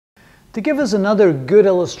To give us another good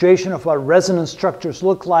illustration of what resonance structures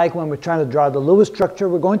look like when we're trying to draw the Lewis structure,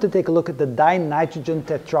 we're going to take a look at the dinitrogen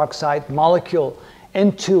tetroxide molecule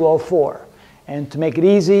N2O4. And to make it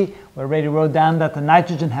easy, we already wrote down that the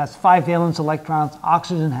nitrogen has 5 valence electrons,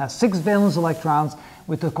 oxygen has 6 valence electrons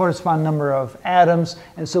with the corresponding number of atoms,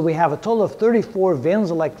 and so we have a total of 34 valence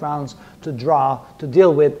electrons to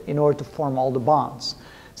deal with in order to form all the bonds.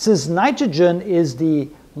 Since nitrogen is the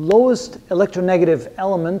lowest electronegative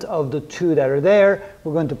element of the two that are there,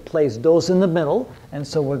 we're going to place those in the middle, and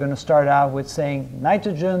so we're going to start out with saying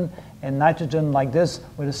nitrogen and nitrogen like this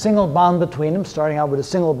with a single bond between them, starting out with a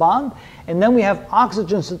single bond, and then we have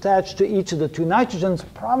oxygens attached to each of the two nitrogens,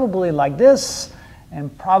 probably like this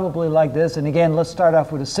and probably like this. And again, let's start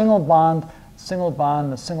off with a single bond, single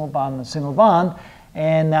bond, a single bond, a single bond.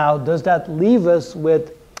 And now does that leave us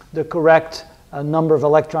with the correct number of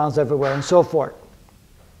electrons everywhere and so forth?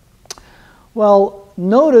 Well,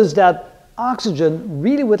 notice that oxygen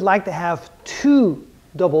really would like to have two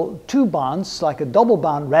bonds, like a double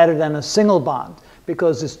bond, rather than a single bond,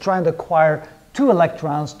 because it's trying to acquire 2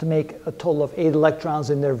 electrons to make a total of 8 electrons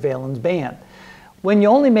in their valence band. When you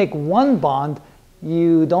only make 1 bond,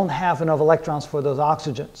 you don't have enough electrons for those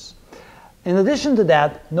oxygens. In addition to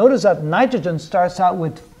that, notice that nitrogen starts out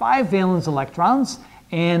with 5 valence electrons,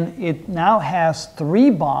 and it now has 3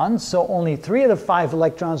 bonds, so only 3 of the 5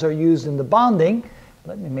 electrons are used in the bonding.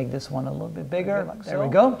 Let me make this one a little bit bigger. There we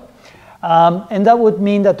go. And that would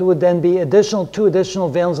mean that there would then be 2 additional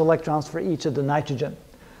valence electrons for each of the nitrogen.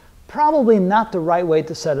 Probably not the right way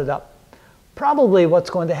to set it up. Probably what's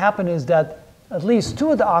going to happen is that at least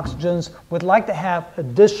 2 of the oxygens would like to have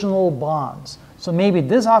additional bonds. So maybe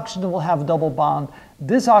this oxygen will have a double bond,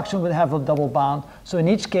 this oxygen would have a double bond. So in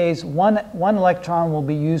each case, one electron will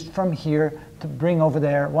be used from here to bring over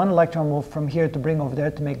there, 1 electron will from here to bring over there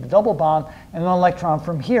to make the double bond, and 1 electron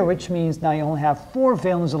from here, which means now you only have 4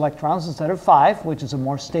 valence electrons instead of 5, which is a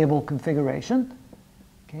more stable configuration.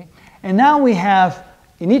 Okay. And now we have,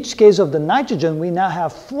 in each case of the nitrogen, we now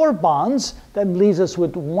have 4 bonds. That leaves us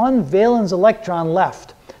with 1 valence electron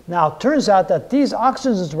left. Now, it turns out that these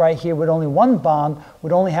oxygens right here with only 1 bond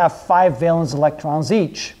would only have 5 valence electrons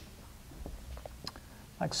each.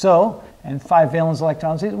 Like so, and 5 valence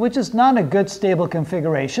electrons each, which is not a good stable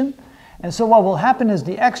configuration. And so what will happen is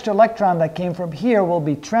the extra electron that came from here will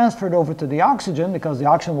be transferred over to the oxygen, because the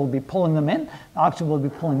oxygen will be pulling them in. The oxygen will be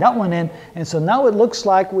pulling that one in. And so now it looks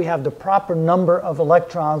like we have the proper number of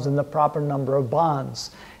electrons and the proper number of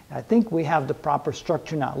bonds. I think we have the proper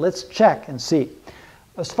structure now. Let's check and see.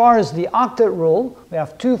 As far as the octet rule, we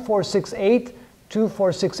have 2, 4, 6, 8, 2,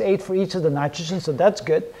 4, 6, 8 for each of the nitrogens, so that's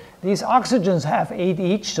good. These oxygens have 8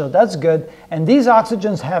 each, so that's good. And these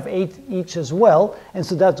oxygens have 8 each as well, and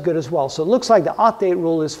so that's good as well. So it looks like the octet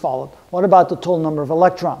rule is followed. What about the total number of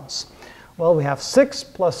electrons? Well, we have 6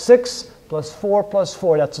 plus 6 plus 4 plus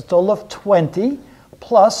 4. That's a total of 20,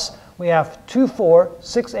 plus we have 2, 4,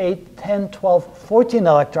 6, 8, 10, 12, 14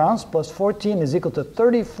 electrons, plus 14 is equal to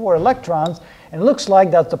 34 electrons, and it looks like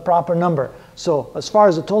that's the proper number. So as far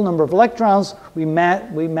as the total number of electrons, we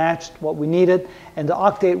matched what we needed, and the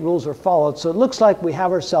octet rules are followed. So it looks like we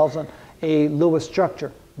have ourselves a Lewis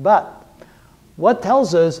structure. But what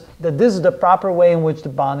tells us that this is the proper way in which the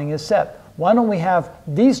bonding is set? Why don't we have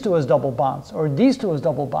these 2 as double bonds, or these 2 as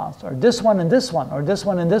double bonds, or this one and this one, or this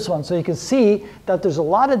one and this one? So you can see that there's a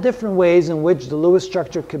lot of different ways in which the Lewis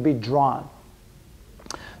structure could be drawn.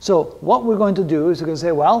 So what we're going to do is we're going to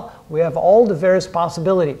say, well, we have all the various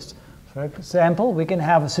possibilities. For example, we can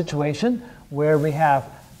have a situation where we have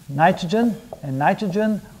nitrogen and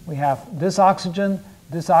nitrogen. We have this oxygen,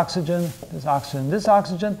 this oxygen, this oxygen, this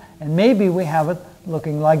oxygen, and maybe we have it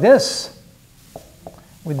looking like this,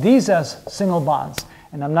 with these as single bonds.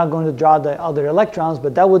 And I'm not going to draw the other electrons,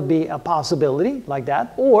 but that would be a possibility like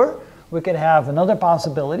that. Or we could have another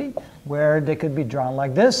possibility where they could be drawn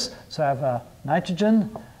like this. So I have a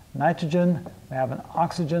nitrogen, nitrogen, we have an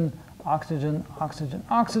oxygen, oxygen, oxygen,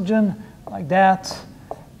 oxygen, like that.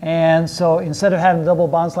 And so instead of having double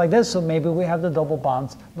bonds like this, so maybe we have the double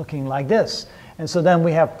bonds looking like this. And so then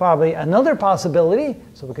we have probably another possibility.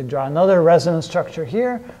 So we could draw another resonance structure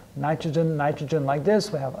here. Nitrogen, nitrogen like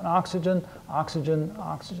this. We have an oxygen, oxygen,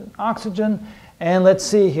 oxygen, oxygen. And let's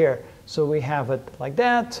see here. So we have it like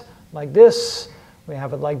that, like this. We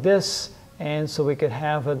have it like this. And so we could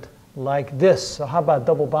have it like this. So how about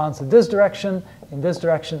double bonds in this direction,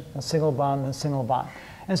 and single bond, and single bond.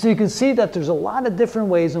 And so you can see that there's a lot of different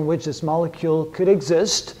ways in which this molecule could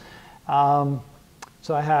exist. So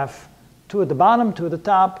I have 2 at the bottom, 2 at the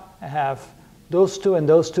top. I have those 2 and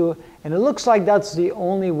those 2. And it looks like that's the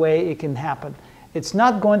only way it can happen. it's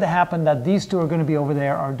not going to happen that these two are going to be over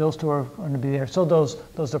there or those two are going to be there. So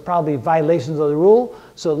those are probably violations of the rule.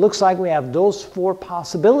 So it looks like we have those 4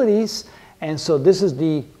 possibilities. And so this is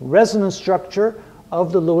the resonance structure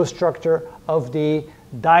of the Lewis structure of the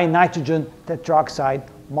dinitrogen tetroxide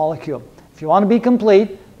molecule. If you want to be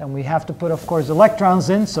complete, then we have to put, of course, electrons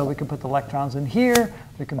in. So we can put the electrons in here.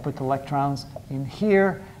 We can put the electrons in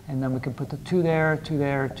here. And then we can put the 2 there, 2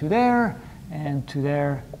 there, 2 there, and 2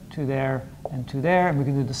 there, 2 there, and 2 there. And we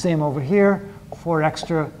can do the same over here. 4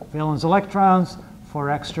 extra valence electrons, 4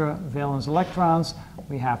 extra valence electrons.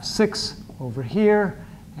 We have 6 over here,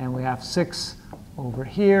 and we have 6 over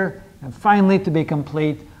here. And finally, to be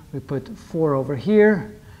complete, we put 4 over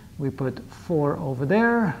here, we put 4 over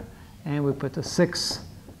there, and we put the 6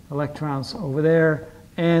 electrons over there,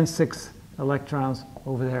 and 6 electrons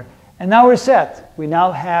over there. And now we're set. We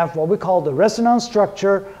now have what we call the resonance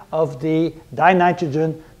structure of the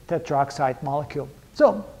dinitrogen tetroxide molecule.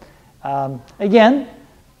 So, again,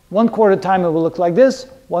 1/4 time it will look like this,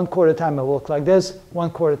 1/4 time it will look like this,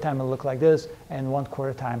 1/4 time it will look like this, and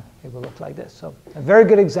 1/4 time it will look like this. So, a very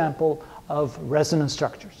good example of resonance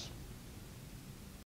structures.